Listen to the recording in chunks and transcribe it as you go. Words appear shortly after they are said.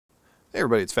Hey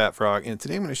everybody, it's Fat Frog, and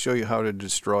today I'm going to show you how to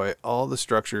destroy all the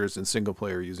structures in single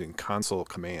player using console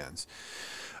commands.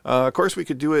 Of course, we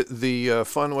could do it the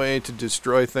fun way to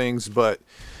destroy things, but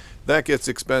that gets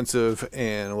expensive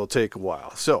and will take a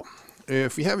while. So,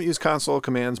 if you haven't used console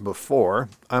commands before,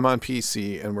 I'm on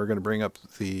PC and we're going to bring up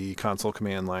the console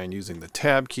command line using the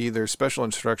tab key. There's special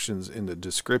instructions in the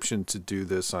description to do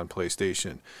this on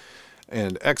PlayStation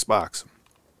and Xbox.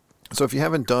 So if you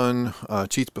haven't done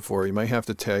cheats before, you might have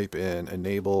to type in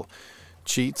enable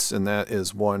cheats, and that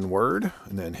is one word,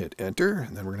 and then hit enter,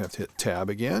 and then we're going to have to hit tab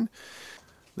again.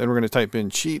 Then we're going to type in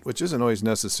cheat, which isn't always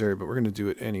necessary, but we're going to do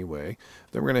it anyway.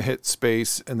 Then we're going to hit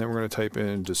space, and then we're going to type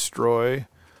in destroy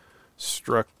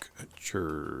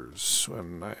structures.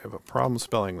 And I have a problem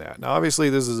spelling that. Now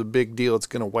obviously this is a big deal. It's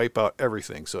going to wipe out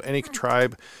everything. So any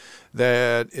tribe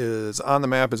that is on the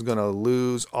map is going to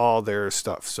lose all their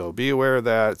stuff. So be aware of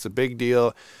that. It's a big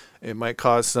deal. It might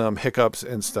cause some hiccups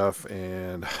and stuff.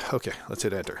 And okay, let's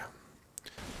hit enter.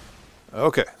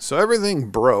 Okay, so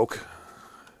everything broke,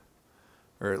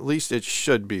 or at least it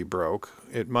should be broke.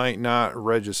 It might not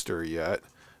register yet.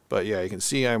 But yeah, you can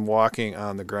see I'm walking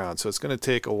on the ground. So it's going to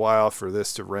take a while for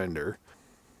this to render.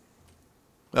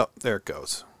 Oh, there it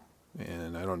goes.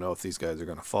 And I don't know if these guys are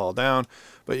going to fall down.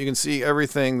 But you can see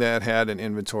everything that had an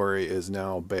inventory is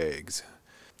now bags.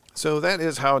 So that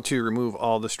is how to remove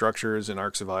all the structures in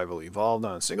Ark Survival Evolved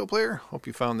on single player. Hope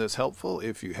you found this helpful.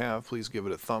 If you have, please give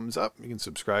it a thumbs up. You can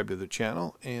subscribe to the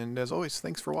channel. And as always,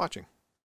 thanks for watching.